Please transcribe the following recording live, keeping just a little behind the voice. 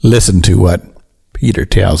Listen to what Peter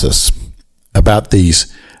tells us about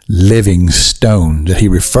these living stones that he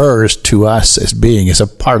refers to us as being as a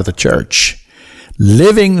part of the church.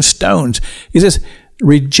 Living stones. He says,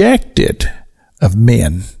 rejected of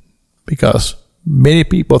men, because many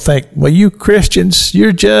people think, well, you Christians,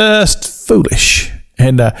 you're just foolish.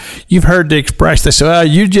 And you've heard the expression, they say, well,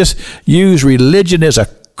 you just use religion as a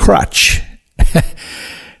crutch. I'm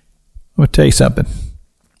going to tell you something.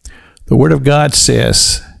 The Word of God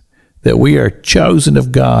says that we are chosen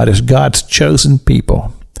of God as God's chosen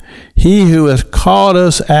people. He who has called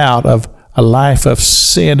us out of a life of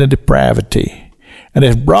sin and depravity and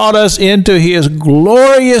has brought us into His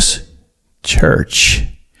glorious church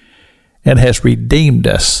and has redeemed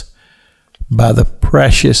us by the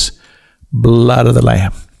precious blood of the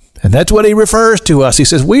Lamb. And that's what He refers to us. He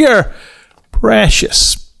says we are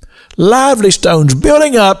precious, lively stones,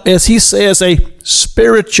 building up, as He says, a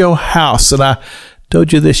spiritual house. And I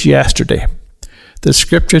told you this yesterday. The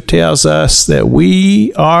Scripture tells us that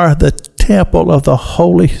we are the temple of the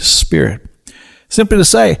Holy Spirit. Simply to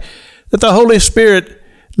say that the Holy Spirit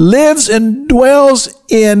lives and dwells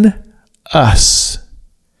in us.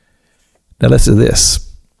 Now listen to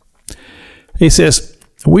this. He says,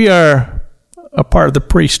 we are a part of the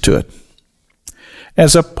priesthood.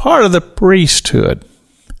 As a part of the priesthood,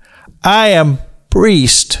 I am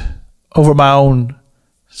priest over my own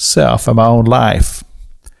self and my own life.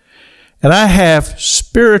 And I have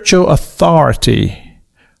spiritual authority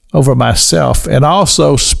over myself and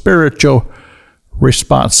also spiritual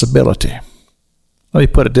responsibility. Let me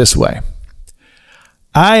put it this way.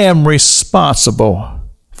 I am responsible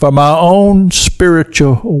for my own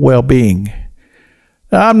spiritual well-being.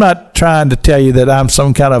 Now, I'm not trying to tell you that I'm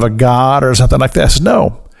some kind of a god or something like that.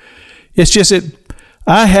 No. It's just that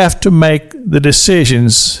I have to make the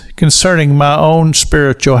decisions concerning my own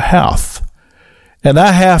spiritual health. And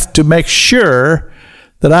I have to make sure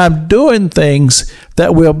that I'm doing things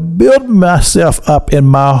that will build myself up in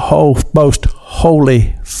my most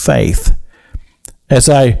holy faith as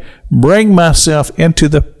I bring myself into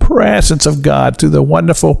the presence of God through the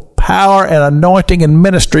wonderful power and anointing and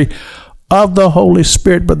ministry of the Holy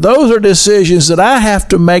Spirit. But those are decisions that I have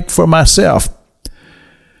to make for myself.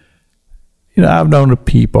 You know, I've known the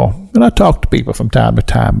people, and I talk to people from time to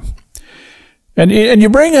time. And you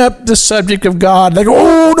bring up the subject of God, they go,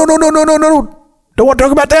 oh, no, don't want to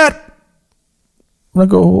talk about that. And I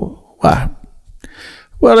go, why?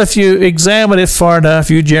 Well, if you examine it far enough,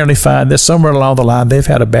 you generally find that somewhere along the line they've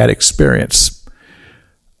had a bad experience.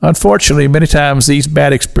 Unfortunately, many times these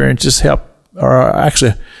bad experiences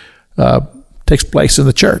takes place in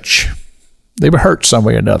the church. They were hurt some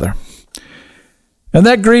way or another. And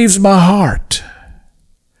that grieves my heart.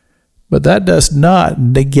 But that does not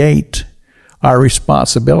negate our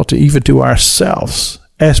responsibility even to ourselves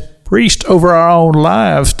as priests over our own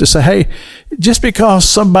lives to say, hey, just because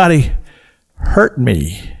somebody hurt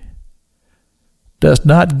me does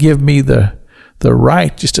not give me the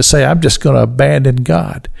right just to say I'm just going to abandon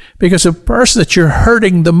God. Because the person that you're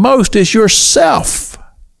hurting the most is yourself.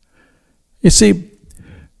 You see,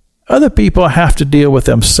 other people have to deal with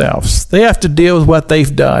themselves. They have to deal with what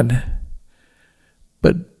they've done.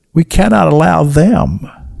 But we cannot allow them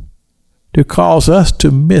to cause us to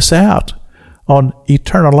miss out on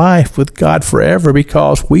eternal life with God forever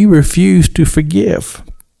because we refuse to forgive.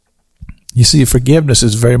 You see, forgiveness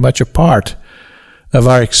is very much a part of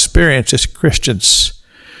our experience as Christians.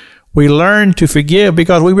 We learn to forgive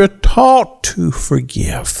because we were taught to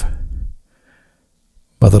forgive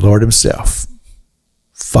by the Lord Himself.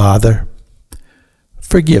 Father,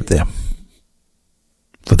 forgive them,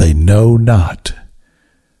 for they know not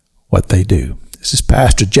what they do. This is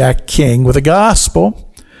Pastor Jack King with the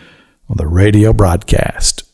gospel on the radio broadcast.